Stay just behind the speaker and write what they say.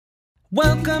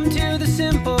Welcome to the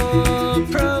Simple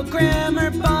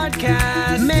Programmer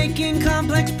Podcast, making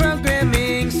complex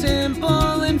programming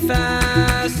simple and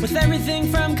fast, with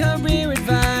everything from career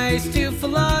advice to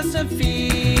philosophy.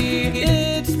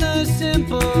 It's the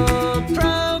Simple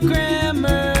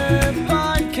Programmer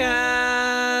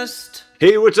Podcast.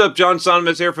 Hey, what's up? John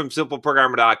Sonnemus here from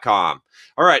simpleprogrammer.com.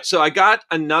 All right, so I got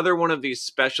another one of these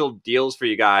special deals for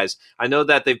you guys. I know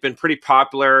that they've been pretty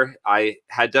popular. I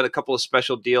had done a couple of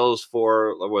special deals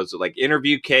for, what was it, like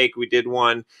Interview Cake? We did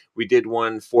one. We did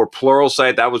one for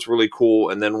Pluralsight. That was really cool.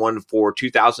 And then one for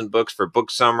 2,000 books for book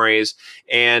summaries.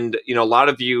 And, you know, a lot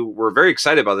of you were very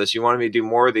excited about this. You wanted me to do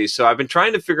more of these. So I've been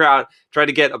trying to try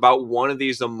to get about one of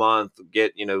these a month,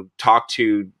 talk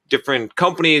to different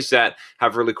companies that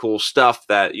have really cool stuff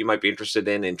that you might be interested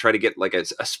in, and try to get like a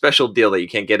special deal that you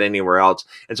can't get anywhere else.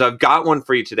 And so I've got one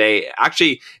for you today.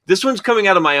 Actually, this one's coming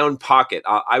out of my own pocket.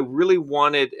 A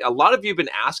lot of you have been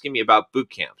asking me about boot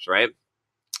camps, right?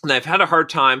 And I've had a hard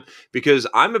time because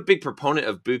I'm a big proponent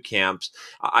of boot camps.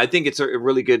 I think it's a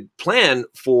really good plan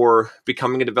for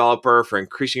becoming a developer, for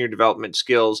increasing your development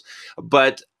skills,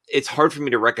 but it's hard for me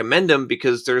to recommend them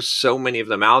because there's so many of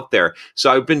them out there.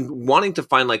 So I've been wanting to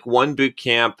find like one boot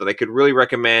camp that I could really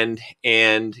recommend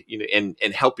and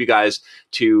help you guys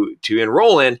to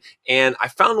enroll in. And I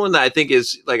found one that I think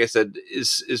is, like I said,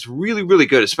 is really, really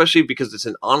good, especially because it's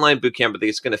an online boot camp. I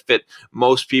think it's going to fit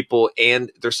most people. And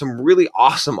there's some really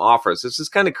awesome offers. This is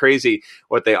kind of crazy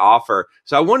what they offer.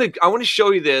 So I want to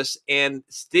show you this, and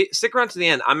stick around to the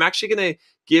end. I'm actually going to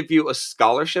give you a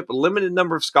scholarship, a limited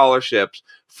number of scholarships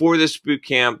for this boot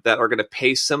camp that are going to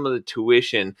pay some of the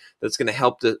tuition that's going to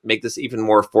help to make this even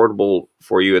more affordable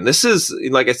for you. And this is,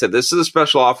 like I said, this is a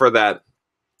special offer that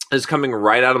is coming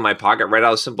right out of my pocket, right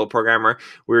out of Simple Programmer.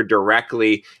 We're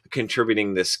directly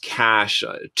contributing this cash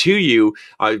to you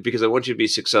because I want you to be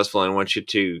successful, and I want you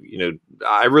to,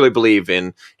 I really believe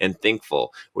in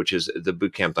Thinkful, which is the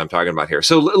boot camp that I'm talking about here.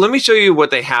 So let me show you what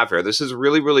they have here. This is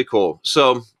really, really cool.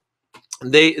 So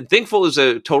Thinkful is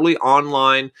a totally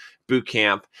online boot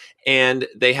camp, and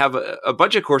they have a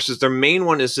bunch of courses. Their main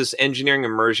one is this engineering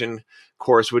immersion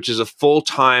course, which is a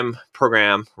full-time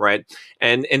program, right?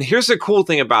 And here's the cool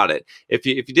thing about it. If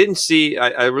you didn't see,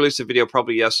 I released a video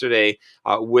probably yesterday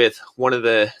with one of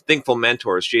the Thinkful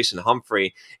mentors, Jason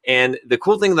Humphrey. And the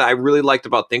cool thing that I really liked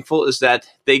about Thinkful is that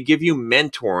they give you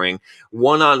mentoring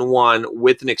one-on-one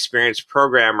with an experienced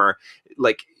programmer,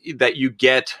 like that you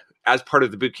get as part of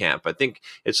the boot camp. I think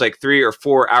it's like 3 or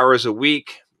 4 hours a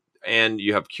week, and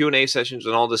you have Q&A sessions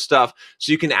and all this stuff.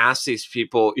 So you can ask these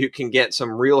people, you can get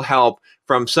some real help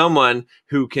from someone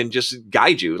who can just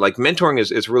guide you. Like mentoring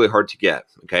is really hard to get.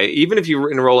 Okay. Even if you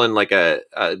enroll in like a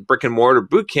brick and mortar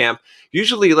boot camp,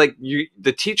 usually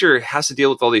the teacher has to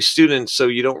deal with all these students. So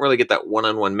you don't really get that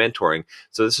one-on-one mentoring.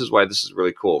 So this is why this is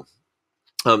really cool.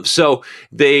 So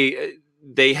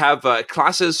they have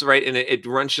classes, right? And it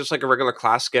runs just like a regular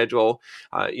class schedule,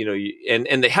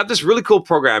 and they have this really cool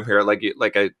program here, like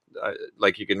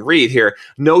you can read here,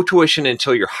 no tuition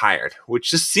until you're hired,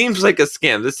 which just seems like a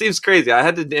scam. This seems crazy. I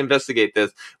had to investigate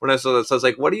this when I saw this. I was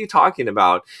like, what are you talking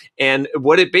about? And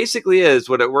what it basically is,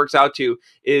 what it works out to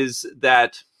is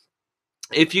that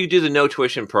if you do the no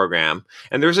tuition program,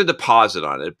 and there's a deposit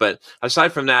on it, but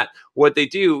aside from that, what they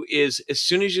do is as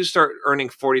soon as you start earning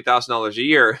 $40,000 a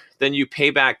year, then you pay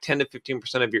back 10 to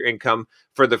 15% of your income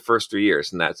for the first 3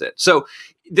 years, and that's it. So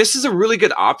this is a really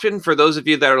good option for those of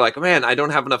you that are like, man, I don't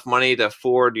have enough money to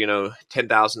afford, $10,000,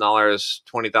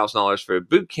 $20,000 for a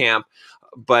boot camp.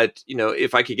 But,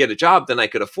 if I could get a job, then I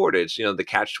could afford it. It's, the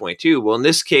catch-22. Well, in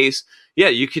this case, yeah,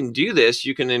 you can do this.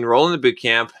 You can enroll in the boot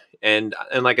camp. And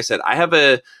like I said, I have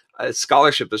a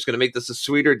scholarship that's going to make this a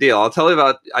sweeter deal. I'll tell you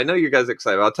about, I know you guys are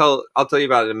excited. I'll tell you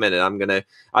about it in a minute.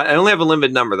 I only have a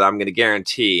limited number that I'm going to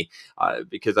guarantee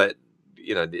because it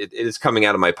is coming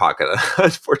out of my pocket.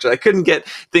 Unfortunately, I couldn't get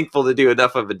Thinkful to do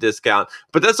enough of a discount,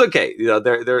 but that's okay.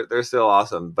 They're still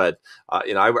awesome. But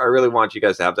I really want you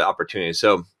guys to have the opportunity.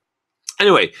 So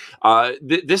anyway,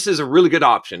 this is a really good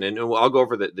option, and I'll go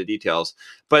over the details.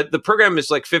 But the program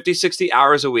is like 50, 60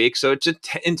 hours a week, so it's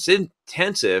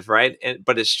intensive, right?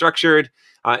 But it's structured,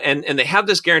 and they have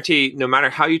this guarantee, no matter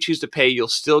how you choose to pay, you'll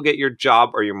still get your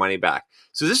job or your money back.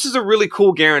 So this is a really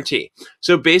cool guarantee.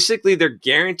 So basically, they're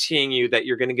guaranteeing you that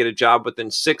you're going to get a job within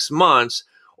 6 months,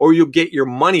 or you'll get your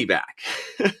money back.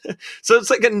 So it's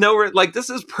like this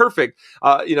is perfect,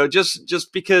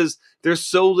 just because there's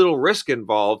so little risk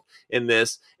involved in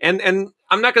this. And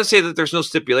I'm not going to say that there's no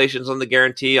stipulations on the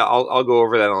guarantee. I'll go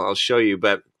over that and I'll show you.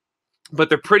 But but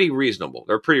they're pretty reasonable.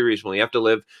 They're pretty reasonable. You have to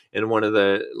live in one of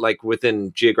the, like,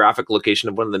 within geographic location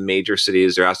of one of the major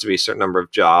cities. There has to be a certain number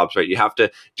of jobs, right? You have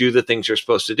to do the things you're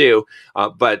supposed to do.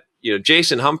 But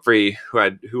Jason Humphrey,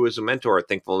 who was a mentor at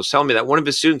Thinkful, was telling me that one of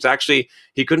his students actually,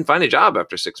 he couldn't find a job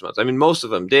after 6 months. I mean, most of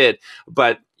them did,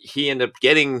 but he ended up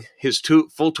getting his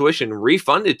full tuition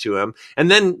refunded to him. And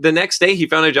then the next day he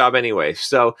found a job anyway.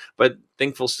 So, but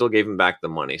Thinkful still gave him back the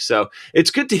money. So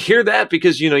it's good to hear that,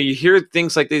 because, you hear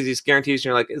things like these guarantees and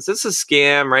you're like, is this a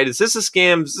scam, right? Is this a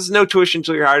scam? Is this no tuition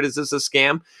until you're hired? Is this a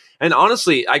scam? And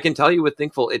honestly, I can tell you with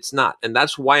Thinkful, it's not. And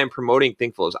that's why I'm promoting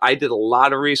Thinkful. Is I did a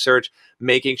lot of research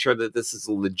making sure that this is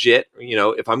legit.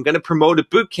 If I'm going to promote a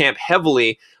boot camp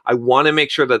heavily, I want to make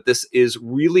sure that this is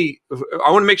really, I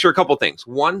want to make sure a couple things.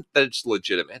 One, that it's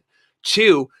legitimate.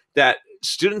 Two, that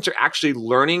students are actually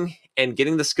learning and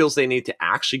getting the skills they need to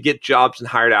actually get jobs and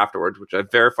hired afterwards, which I've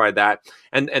verified that.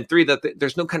 And three, that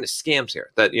there's no kind of scams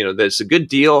here, that, there's a good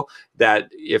deal, that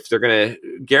if they're going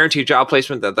to guarantee job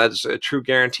placement, that's a true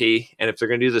guarantee. And if they're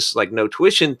going to do this like no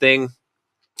tuition thing,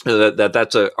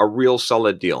 that's a real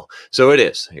solid deal. So it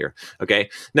is here. Okay.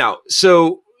 Now,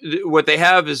 so what they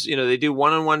have is, they do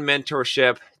one-on-one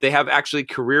mentorship. They have actually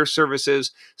career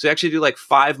services. So they actually do like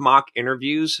 5 mock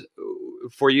interviews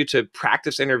for you to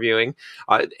practice interviewing,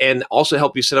 and also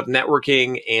help you set up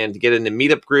networking and get into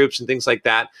meetup groups and things like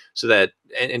that. So that,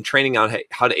 and training on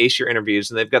how to ace your interviews.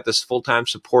 And they've got this full-time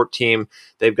support team.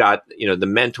 They've got, the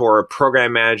mentor, a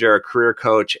program manager, a career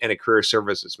coach, and a career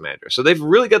services manager. So they've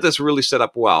really got this really set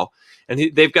up well.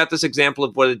 And they've got this example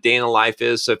of what a day in a life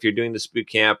is. So if you're doing this boot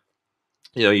camp,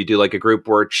 you do like a group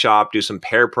workshop, do some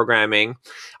pair programming,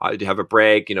 you have a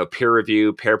break, peer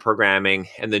review, pair programming,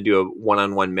 and then do a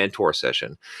one-on-one mentor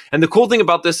session. And the cool thing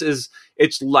about this is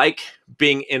it's like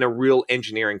being in a real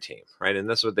engineering team, right? And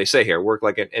that's what they say here, work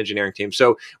like an engineering team.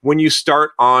 So when you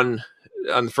start on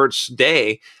the first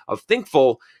day of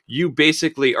Thinkful, you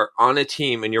basically are on a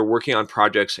team and you're working on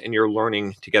projects and you're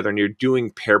learning together and you're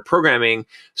doing pair programming.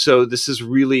 So this is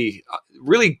really,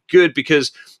 really good,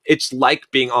 because it's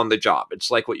like being on the job. It's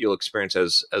like what you'll experience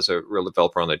as a real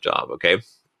developer on the job. Okay.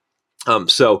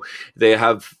 So they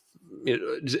have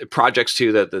projects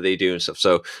too that they do and stuff.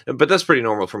 So, but that's pretty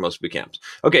normal for most boot camps.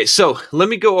 Okay. So let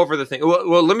me go over the thing.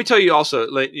 Well, let me tell you also,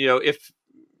 if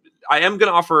I am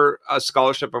going to offer a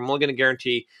scholarship, I'm only going to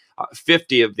guarantee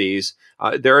 50 of these.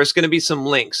 There is going to be some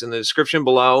links in the description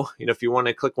below. If you want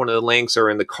to click one of the links, or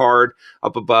in the card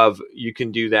up above, you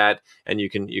can do that, and you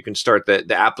can start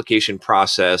the application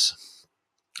process.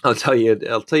 I'll tell you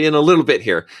in a little bit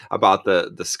here about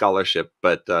the scholarship,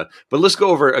 but let's go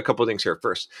over a couple of things here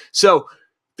first. So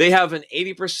they have an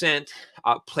 80%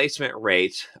 placement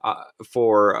rate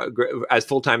for as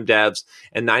full-time devs,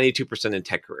 and 92% in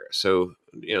tech careers. So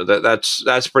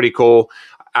that's pretty cool.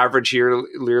 Average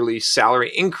yearly salary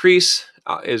increase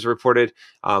is reported,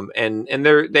 and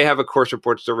they have a course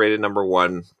reports. They're rated number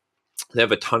 1. They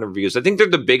have a ton of reviews. I think they're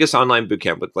the biggest online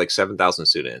bootcamp with like 7,000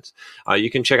 students. You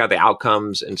can check out the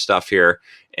outcomes and stuff here,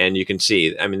 and you can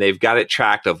see. I mean, they've got it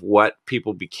tracked of what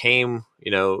people became.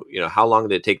 How long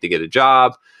did it take to get a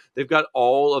job? They've got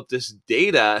all of this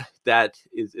data that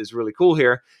is really cool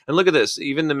here. And look at this,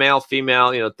 even the male,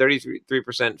 female,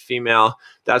 33% female.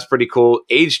 That's pretty cool.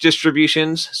 Age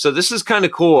distributions. So this is kind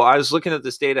of cool. I was looking at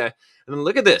this data, and then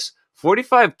look at this,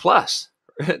 45 plus.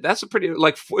 That's a pretty,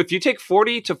 like, if you take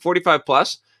 40 to 45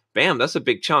 plus, bam, that's a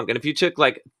big chunk. And if you took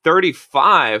like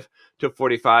 35 to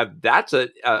 45, that's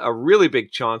a really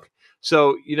big chunk.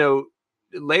 So,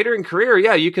 later in career,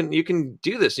 yeah, you can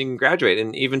do this. You can graduate,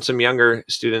 and even some younger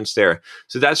students there.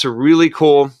 So that's really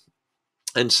cool.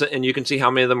 And you can see how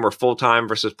many of them were full-time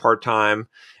versus part-time,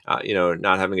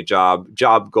 not having a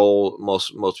job goal.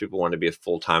 Most people want to be a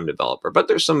full-time developer, but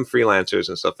there's some freelancers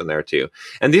and stuff in there too.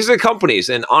 And these are companies.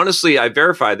 And honestly, I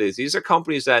verified these. These are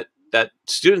companies that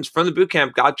students from the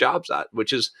bootcamp got jobs at,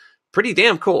 which is pretty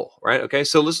damn cool, right? Okay.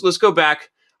 So let's go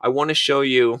back. I want to show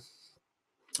you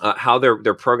how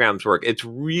their programs work. It's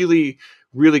really,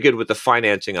 really good with the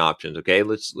financing options. Okay,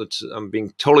 let's. I'm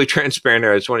being totally transparent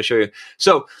here. I just want to show you.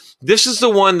 So this is the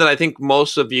one that I think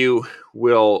most of you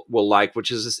will like,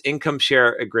 which is this income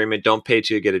share agreement. Don't pay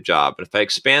till you get a job. And if I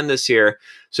expand this here,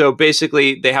 so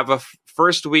basically they have a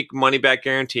first week money back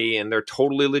guarantee, and they're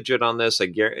totally legit on this.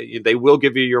 They will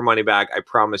give you your money back. I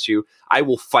promise you. I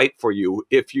will fight for you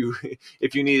if you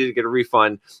needed to get a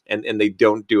refund, and they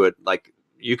don't do it like.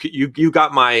 You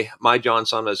got my John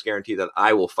Sonmez guarantee that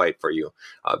I will fight for you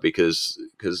because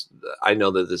I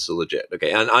know that this is legit.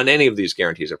 Okay, on any of these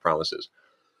guarantees or promises.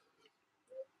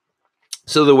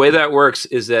 So the way that works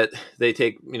is that they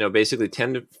take basically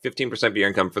 10 to 15% of your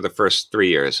income for the first 3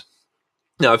 years.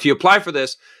 Now, if you apply for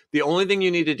this, the only thing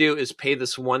you need to do is pay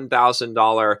this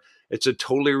 $1,000. It's a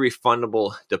totally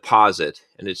refundable deposit,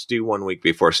 and it's due 1 week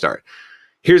before start.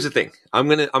 Here's the thing. I'm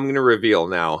gonna reveal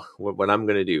now what I'm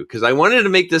gonna do, because I wanted to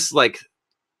make this like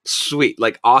sweet,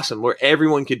 like awesome, where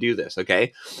everyone could do this.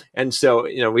 Okay. And so,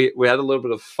 we had a little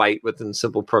bit of fight within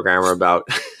Simple Programmer about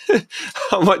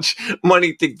how much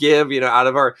money to give, out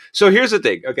of our. So here's the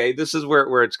thing. Okay. This is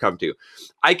where it's come to.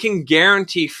 I can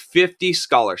guarantee 50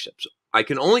 scholarships. I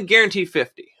can only guarantee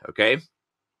 50. Okay.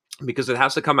 Because it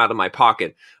has to come out of my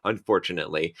pocket,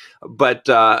 unfortunately. But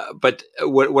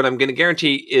what I'm going to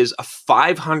guarantee is a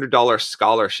 $500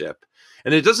 scholarship.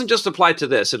 And it doesn't just apply to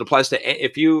this. It applies to,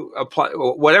 if you apply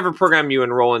whatever program you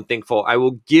enroll in Thinkful, I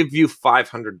will give you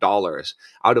 $500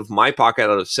 out of my pocket,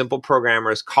 out of Simple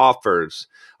Programmer's coffers,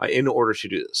 in order to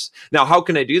do this. Now, how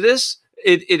can I do this?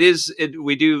 It is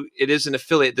an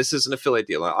affiliate. This is an affiliate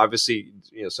deal. Obviously,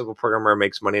 Simple Programmer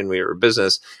makes money and we're a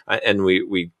business, and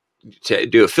we to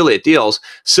do affiliate deals.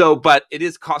 So, but it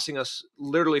is costing us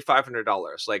literally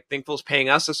 $500. Like, Thinkful's paying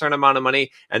us a certain amount of money,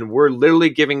 and we're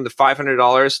literally giving the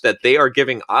 $500 that they are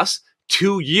giving us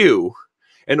to you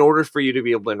in order for you to be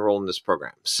able to enroll in this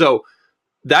program. So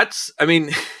that's,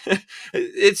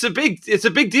 it's a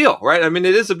big deal, right? It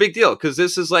is a big deal, because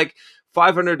this is like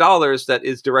 $500 that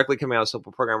is directly coming out of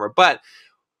Simple Programmer. But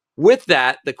with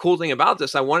that, the cool thing about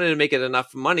this, I wanted to make it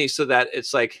enough money so that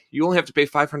it's like you only have to pay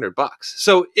 $500.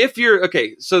 So if you're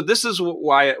okay, so this is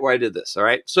why I did this. All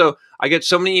right. So I get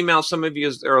so many emails. Some of you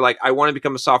are like, I want to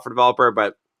become a software developer,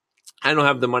 but I don't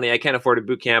have the money. I can't afford a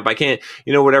boot camp. I can't,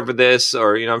 whatever this,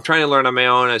 or, I'm trying to learn on my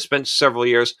own. I spent several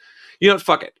years.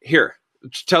 Fuck it. Here,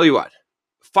 tell you what,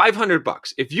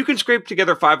 $500. If you can scrape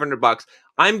together $500,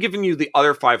 I'm giving you the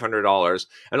other $500,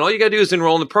 and all you got to do is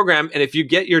enroll in the program. And if you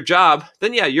get your job,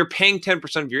 then yeah, you're paying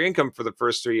 10% of your income for the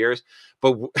first 3 years.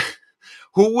 But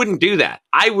who wouldn't do that?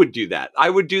 I would do that. I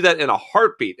would do that in a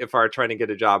heartbeat if I were trying to get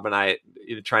a job and I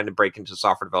trying to break into the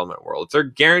software development world. If they're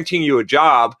guaranteeing you a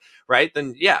job, right?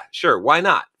 Then yeah, sure, why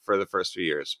not for the first 3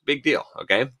 years? Big deal.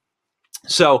 Okay,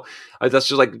 so that's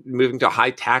just like moving to a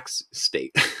high tax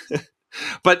state.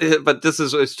 But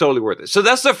it's totally worth it. So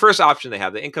that's the first option they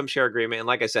have, the income share agreement. And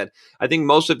like I said, I think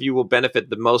most of you will benefit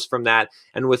the most from that.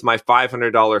 And with my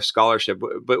 $500 scholarship,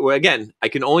 but again, I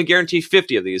can only guarantee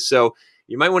 50 of these. So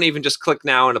you might want to even just click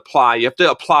now and apply. You have to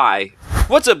apply.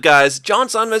 What's up, guys? John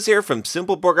Sonmez here from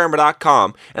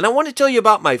simpleprogrammer.com. And I want to tell you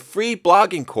about my free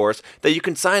blogging course that you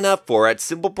can sign up for at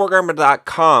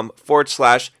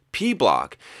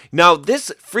simpleprogrammer.com/pblog. Now,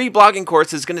 this free blogging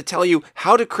course is going to tell you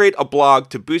how to create a blog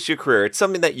to boost your career. It's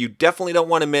something that you definitely don't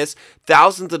want to miss.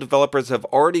 Thousands of developers have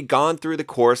already gone through the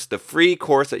course, the free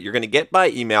course that you're going to get by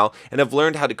email, and have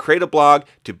learned how to create a blog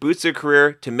to boost their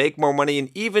career, to make more money, and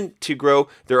even to grow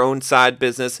their own side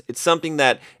business. It's something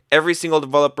that every single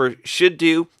developer should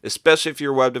do, especially if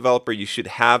you're a web developer. You should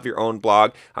have your own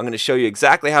blog. I'm going to show you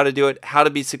exactly how to do it, how to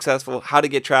be successful, how to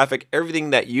get traffic,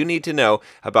 everything that you need to know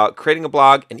about creating a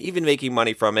blog and even making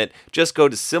money from it. Just go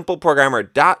to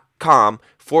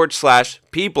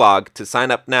simpleprogrammer.com/pblog to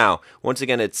sign up now. Once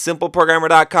again, it's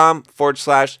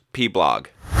simpleprogrammer.com/pblog.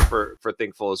 For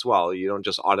Thinkful as well. You don't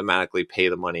just automatically pay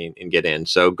the money and get in.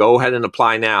 So go ahead and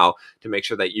apply now to make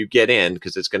sure that you get in,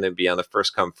 because it's going to be on the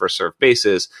first come, first serve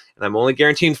basis. And I'm only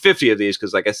guaranteeing 50 of these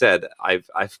because, like I said, I've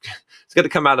it's got to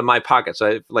come out of my pocket. So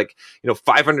I've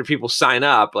 500 people sign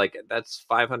up. Like, that's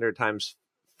 500 times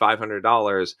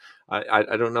 $500.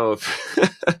 I don't know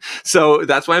if so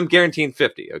that's why I'm guaranteeing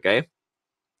 50. Okay.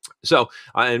 So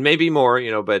and maybe more,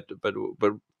 but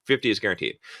 50 is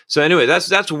guaranteed. So anyway,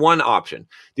 that's one option.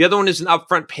 The other one is an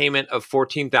upfront payment of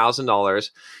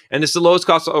 $14,000, and it's the lowest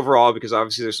cost overall because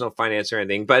obviously there's no finance or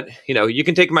anything. But you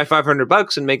can take my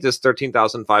 $500 and make this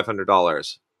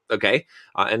 $13,500. Okay,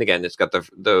 and again, it's got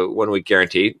the 1 week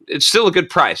guarantee. It's still a good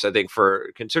price, I think,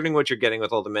 for considering what you're getting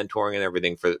with all the mentoring and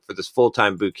everything for this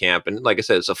full-time boot camp. And like I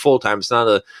said, it's a full-time. It's not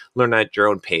a learn at your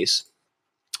own pace.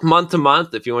 Month to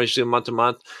month, if you want to do month to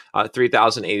month,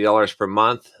 $3,080 per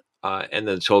month. And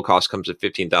then the total cost comes at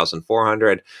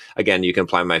 $15,400. Again, you can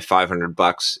apply my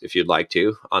 $500 if you'd like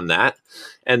to on that.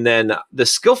 And then the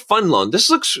Skill Fund Loan. This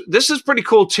is pretty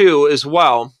cool too as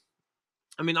well.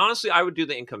 Honestly, I would do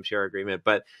the income share agreement,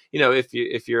 but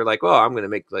if you're like, well, I'm going to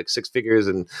make like six figures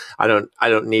and I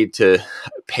don't need to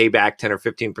pay back 10 or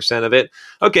 15% of it.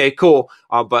 Okay, cool.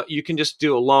 But you can just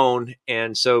do a loan.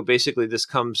 And so basically this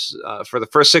comes for the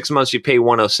first 6 months, you pay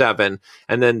 107,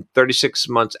 and then 36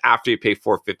 months after you pay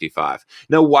 455.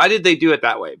 Now, why did they do it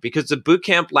that way? Because the boot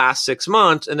camp lasts 6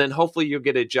 months, and then hopefully you'll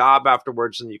get a job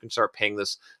afterwards and you can start paying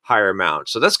this higher amount.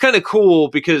 So that's kind of cool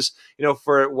because,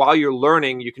 for while you're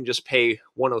learning, you can just pay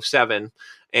 107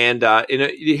 And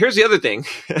here's the other thing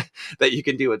that you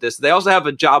can do with this. They also have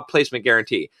a job placement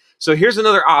guarantee. So here's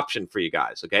another option for you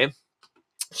guys, okay?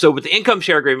 So with the income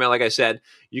share agreement, like I said,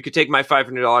 you could take my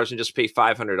 $500 and just pay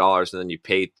 $500, and then you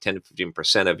pay 10 to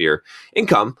 15% of your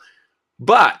income.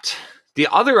 But the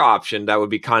other option that would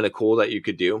be kind of cool that you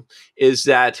could do is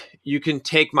that you can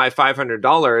take my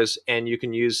 $500 and you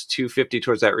can use $250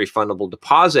 towards that refundable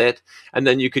deposit, and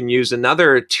then you can use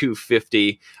another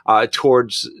 $250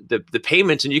 towards the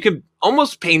payments, and you can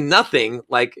almost pay nothing,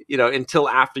 like, until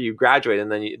after you graduate,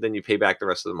 and then you pay back the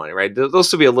rest of the money, right? There'll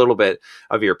still be a little bit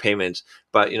of your payments,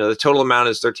 but the total amount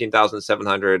is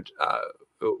 $13,700.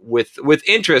 With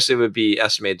interest, it would be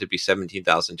estimated to be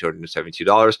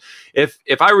 $17,272.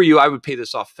 If I were you, I would pay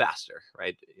this off faster,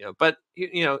 right? But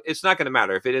it's not going to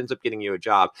matter if it ends up getting you a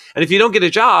job. And if you don't get a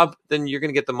job, then you're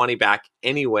going to get the money back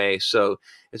anyway. So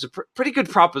it's a pretty good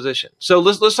proposition. So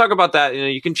let's talk about that.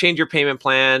 You can change your payment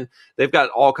plan. They've got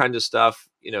all kinds of stuff,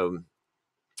 and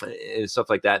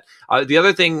stuff like that. The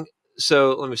other thing.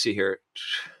 So let me see here.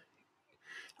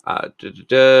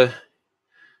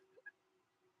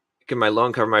 Can my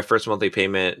loan cover my first monthly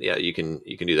payment? Yeah, you can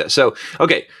do that. So,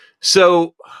 okay.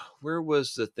 So where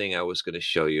was the thing I was going to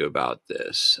show you about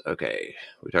this? Okay.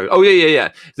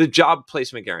 Yeah. The job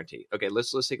placement guarantee. Okay.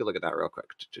 Let's take a look at that real quick.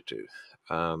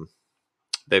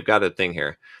 They've got a thing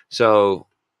here. So,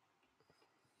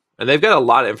 and they've got a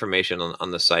lot of information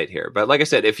on the site here. But like I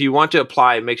said, if you want to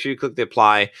apply, make sure you click the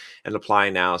apply and apply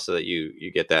now so that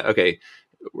you get that. Okay.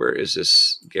 Where is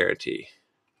this guarantee?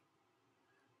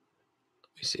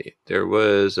 See, there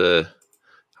was how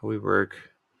we work.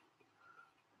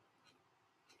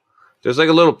 There's like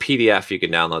a little PDF you can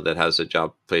download that has a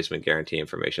job placement guarantee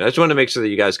information. I just want to make sure that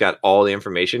you guys got all the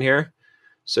information here,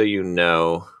 so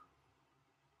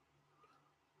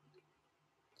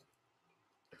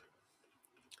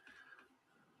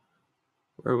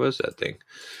where was that thing?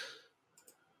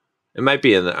 It might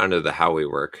be under the how we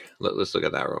work. Let's look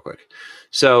at that real quick.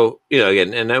 So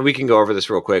again, and then we can go over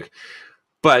this real quick.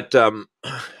 But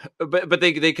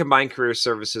they combine career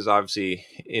services, obviously,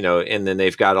 and then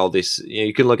they've got all these,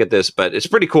 you can look at this, but it's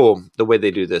pretty cool the way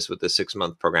they do this with the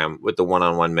 6-month program with the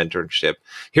one-on-one mentorship.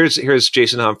 Here's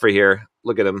Jason Humphrey here.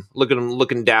 Look at him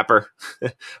looking dapper,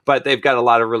 but they've got a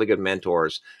lot of really good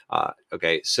mentors.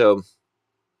 Okay. So,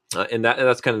 and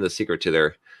that's kind of the secret to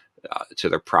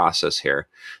their process here.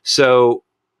 So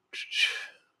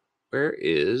where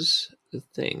is the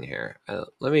thing here?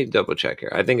 Let me double check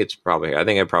here. I think it's probably here. I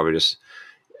think I probably just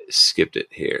skipped it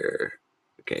here.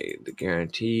 Okay, the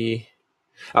guarantee.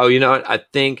 Oh, you know what? I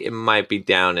think it might be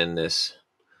down in this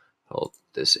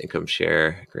income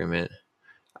share agreement.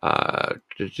 Oh,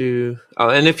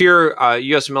 and if you're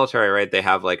U.S. military, right, they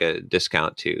have like a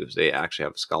discount too. They actually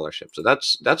have a scholarship, so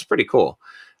that's pretty cool.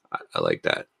 I like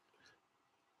that.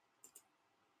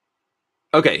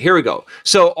 Okay, here we go.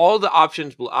 So all the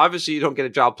options, obviously you don't get a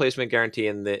job placement guarantee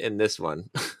in this one.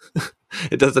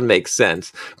 It doesn't make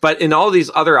sense. But in all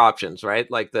these other options, right,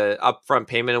 like the upfront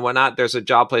payment and whatnot, there's a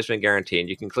job placement guarantee, and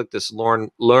you can click this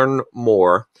learn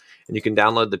more, and you can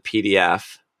download the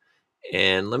PDF.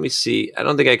 And let me see. I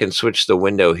don't think I can switch the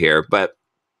window here, but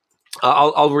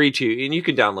I'll read to you, and you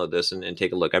can download this and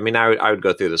take a look. I mean, I would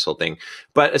go through this whole thing,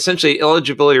 but essentially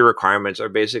eligibility requirements are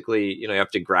basically, you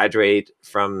have to graduate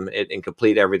from it and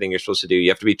complete everything you're supposed to do. You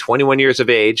have to be 21 years of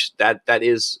age. That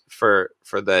is for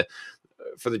the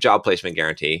job placement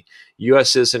guarantee.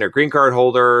 U.S. citizen or green card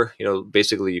holder,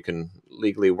 basically you can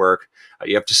legally work.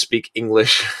 You have to speak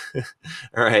English.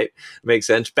 All right. Makes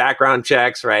sense. Background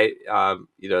checks, right?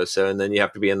 So, and then you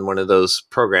have to be in one of those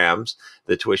programs,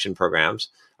 the tuition programs.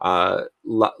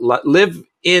 Live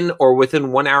in or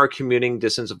within 1 hour commuting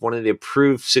distance of one of the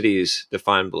approved cities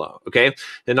defined below. Okay.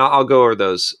 And I'll go over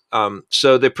those.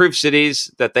 So the approved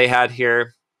cities that they had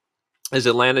here is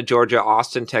Atlanta, Georgia,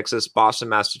 Austin, Texas, Boston,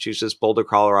 Massachusetts, Boulder,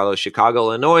 Colorado, Chicago,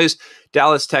 Illinois,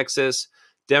 Dallas, Texas,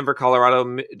 Denver,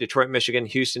 Colorado, Detroit, Michigan,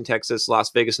 Houston, Texas,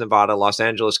 Las Vegas, Nevada, Los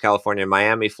Angeles, California,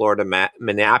 Miami, Florida,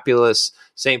 Minneapolis,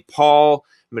 St. Paul,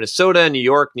 Minnesota, New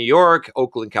York,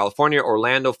 Oakland, California,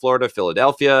 Orlando, Florida,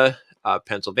 Philadelphia,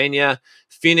 Pennsylvania,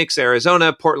 Phoenix,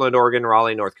 Arizona, Portland, Oregon,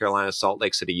 Raleigh, North Carolina, Salt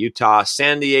Lake City, Utah,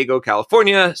 San Diego,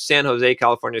 California, San Jose,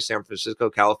 California, San Francisco,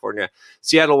 California,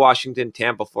 Seattle, Washington,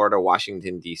 Tampa, Florida,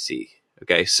 Washington, D.C.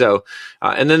 Okay, so,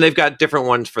 and then they've got different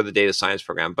ones for the data science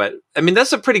program, but I mean,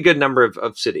 that's a pretty good number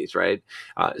of cities, right?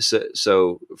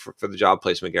 So for the job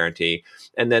placement guarantee,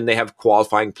 and then they have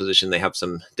qualifying position, they have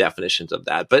some definitions of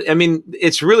that, but I mean,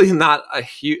 it's really not a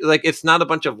huge, like, it's not a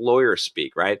bunch of lawyer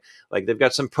speak, right? Like they've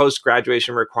got some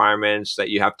post-graduation requirements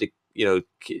that you have to you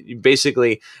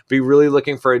basically be really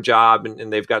looking for a job,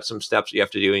 and they've got some steps you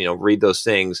have to do, read those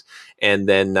things. And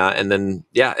then,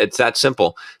 yeah, it's that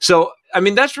simple. So, I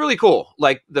mean, that's really cool.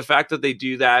 Like the fact that they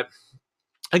do that.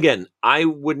 Again, I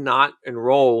would not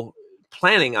enroll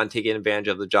planning on taking advantage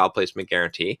of the job placement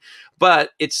guarantee,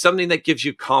 but it's something that gives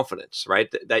you confidence, right?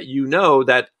 That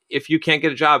that if you can't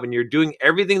get a job and you're doing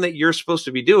everything that you're supposed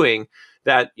to be doing,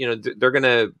 that they're going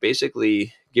to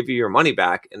basically give you your money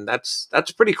back, and that's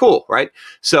pretty cool, right?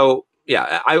 So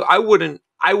yeah, I wouldn't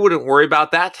worry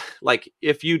about that. Like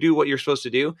if you do what you're supposed to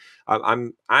do,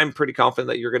 I'm pretty confident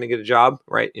that you're going to get a job,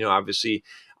 right? Obviously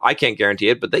I can't guarantee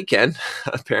it, but they can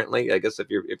apparently, I guess,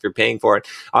 if you're paying for it.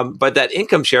 But that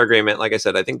income share agreement, like I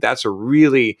said, I think that's a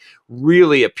really,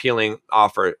 really appealing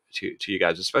offer to you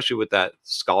guys, especially with that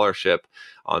scholarship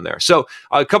on there. So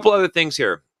a couple other things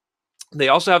here. They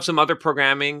also have some other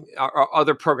programming or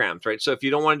other programs, right? So if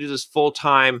you don't want to do this full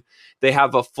time, they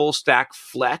have a full stack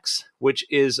flex, which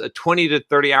is a 20 to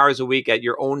 30 hours a week at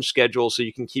your own schedule. So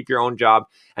you can keep your own job,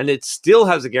 and it still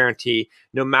has a guarantee.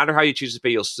 No matter how you choose to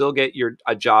pay, you'll still get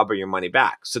a job or your money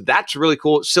back. So that's really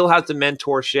cool. It still has the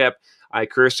mentorship,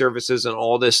 career services, and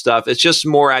all this stuff. It's just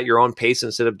more at your own pace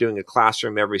instead of doing a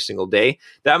classroom every single day.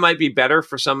 That might be better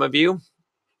for some of you.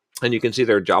 And you can see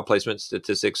their job placement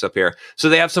statistics up here. So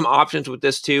they have some options with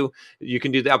this too. You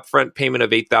can do the upfront payment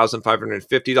of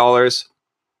 $8,550.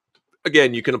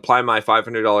 Again, you can apply my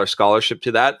 $500 scholarship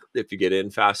to that if you get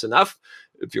in fast enough.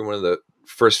 If you're one of the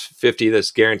first 50 that's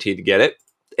guaranteed to get it.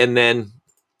 And then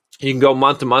you can go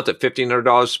month to month at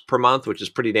 $1,500 per month, which is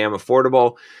pretty damn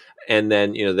affordable. And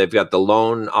then, they've got the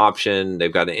loan option.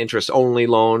 They've got an interest-only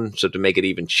loan, so to make it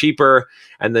even cheaper.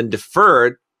 And then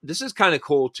deferred. This is kind of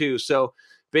cool too. So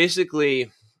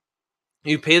basically,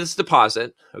 you pay this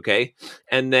deposit, okay,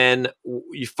 and then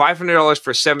you $500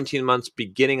 for 17 months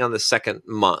beginning on the second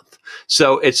month.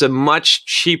 So it's a much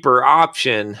cheaper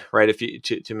option, right, if you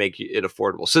to make it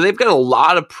affordable. So they've got a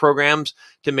lot of programs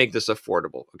to make this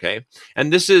affordable, okay?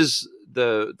 And this is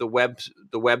the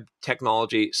web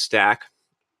technology stack.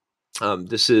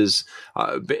 This is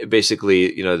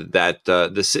basically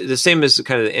the same as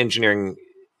kind of the engineering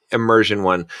immersion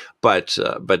one, but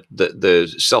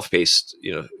the self-paced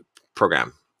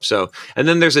program. So, and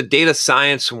then there's a data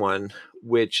science one,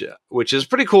 which is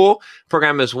pretty cool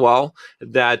program as well.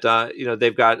 That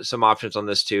they've got some options on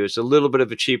this too. It's a little bit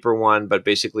of a cheaper one, but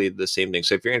basically the same thing.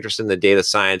 So if you're interested in the data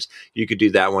science, you could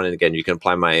do that one, and again, you can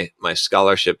apply my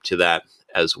scholarship to that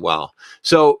as well.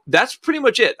 So that's pretty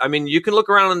much it. I mean, you can look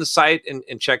around on the site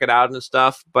and check it out and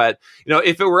stuff. But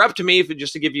if it were up to me,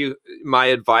 just to give you my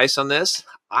advice on this,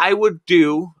 I would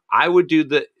do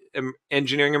the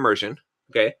engineering immersion.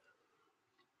 Okay.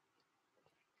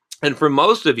 And for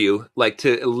most of you, like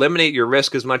to eliminate your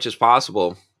risk as much as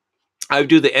possible, I would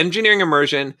do the engineering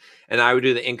immersion, and I would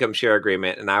do the income share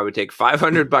agreement, and I would take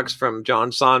 $500 from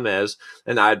John Sonmez,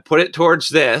 and I'd put it towards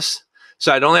this.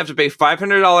 So I'd only have to pay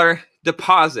 $500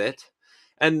 deposit,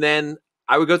 and then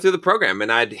I would go through the program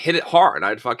and I'd hit it hard.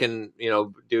 I'd fucking,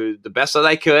 do the best that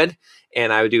I could,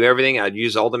 and I would do everything. I'd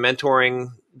use all the mentoring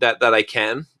that I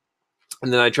can.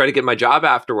 And then I try to get my job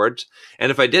afterwards.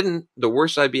 And if I didn't, the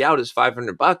worst I'd be out is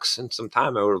 $500 and some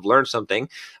time. I would have learned something.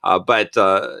 But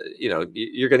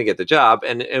you're going to get the job.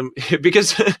 And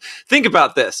because think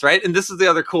about this, right? And this is the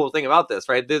other cool thing about this,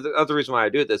 right? The other reason why I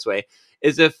do it this way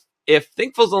is if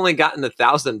Thinkful's only gotten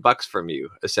 $1,000 from you,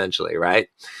 essentially, right?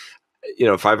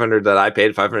 500 that I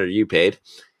paid, 500 you paid.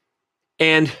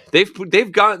 And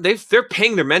they're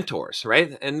paying their mentors,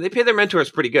 right? And they pay their mentors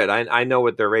pretty good. I know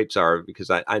what their rates are because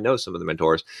I know some of the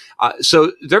mentors.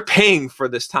 So they're paying for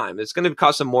this time. It's going to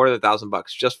cost them more than $1,000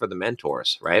 just for the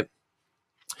mentors, right?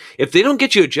 If they don't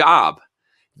get you a job,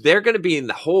 they're going to be in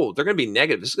the hole. They're going to be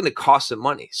negative. This is going to cost them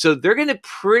money. So they're going to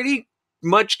pretty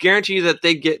much guarantee you that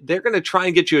they're going to try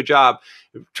and get you a job,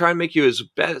 try and make you as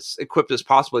best equipped as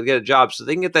possible to get a job so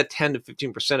they can get that 10 to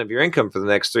 15% of your income for the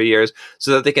next 3 years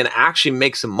so that they can actually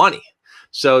make some money.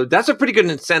 So that's a pretty good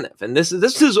incentive. And this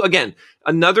is again,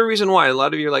 another reason why a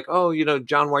lot of you are like, oh,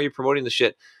 John, why are you promoting this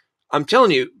shit? I'm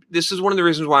telling you, this is one of the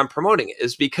reasons why I'm promoting it,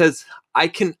 is because I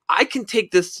can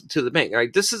take this to the bank,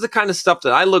 right? This is the kind of stuff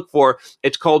that I look for.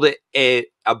 It's called a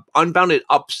unbounded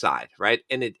upside, right?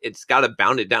 And it's got a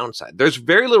bounded downside. There's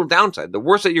very little downside. The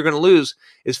worst that you're going to lose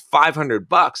is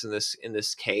 $500 in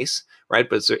this case, right?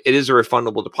 But it is a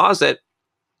refundable deposit,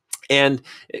 and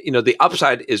the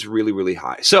upside is really, really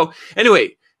high. So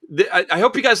anyway, I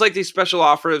hope you guys like these special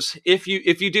offers. If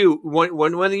you do,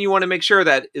 one thing you want to make sure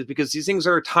that is, because these things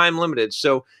are time limited.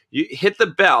 So you hit the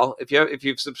bell if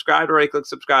you've subscribed already, click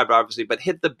subscribe, obviously, but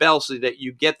hit the bell so that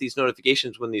you get these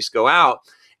notifications when these go out.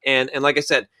 And like I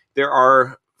said, there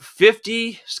are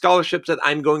 50 scholarships that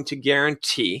I'm going to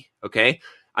guarantee. Okay.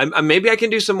 Maybe I can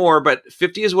do some more, but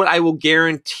 50 is what I will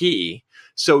guarantee.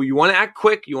 So you want to act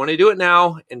quick. You want to do it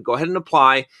now and go ahead and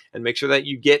apply and make sure that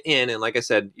you get in. And like I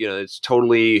said, it's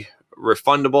totally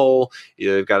refundable.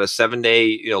 You've got a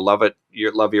 7-day,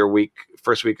 love your week,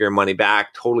 first week of your money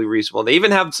back, totally reasonable. They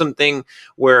even have something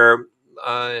where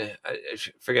I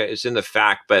forget, it's in the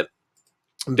fact, but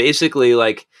basically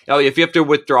like, if you have to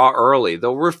withdraw early,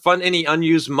 they'll refund any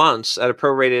unused months at a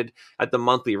prorated at the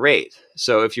monthly rate.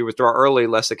 So if you withdraw early,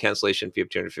 less the cancellation fee of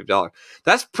 $250.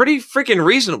 That's pretty freaking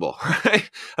reasonable, right?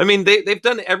 I mean, they've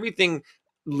done everything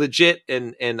legit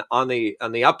and on the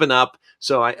up and up.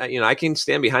 So I can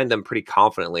stand behind them pretty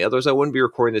confidently. Otherwise, I wouldn't be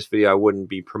recording this video. I wouldn't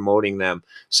be promoting them.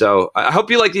 So I hope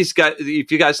you like these guys.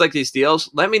 If you guys like these deals,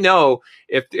 let me know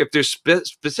if there's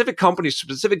specific companies,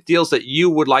 specific deals that you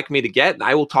would like me to get, and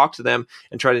I will talk to them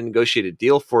and try to negotiate a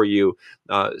deal for you.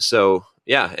 So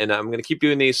yeah, and I'm going to keep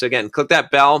doing these. So again, click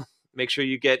that bell. Make sure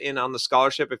you get in on the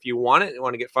scholarship if you want it. You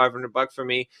want to get $500 from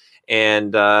me,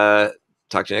 and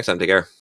talk to you next time. Take care.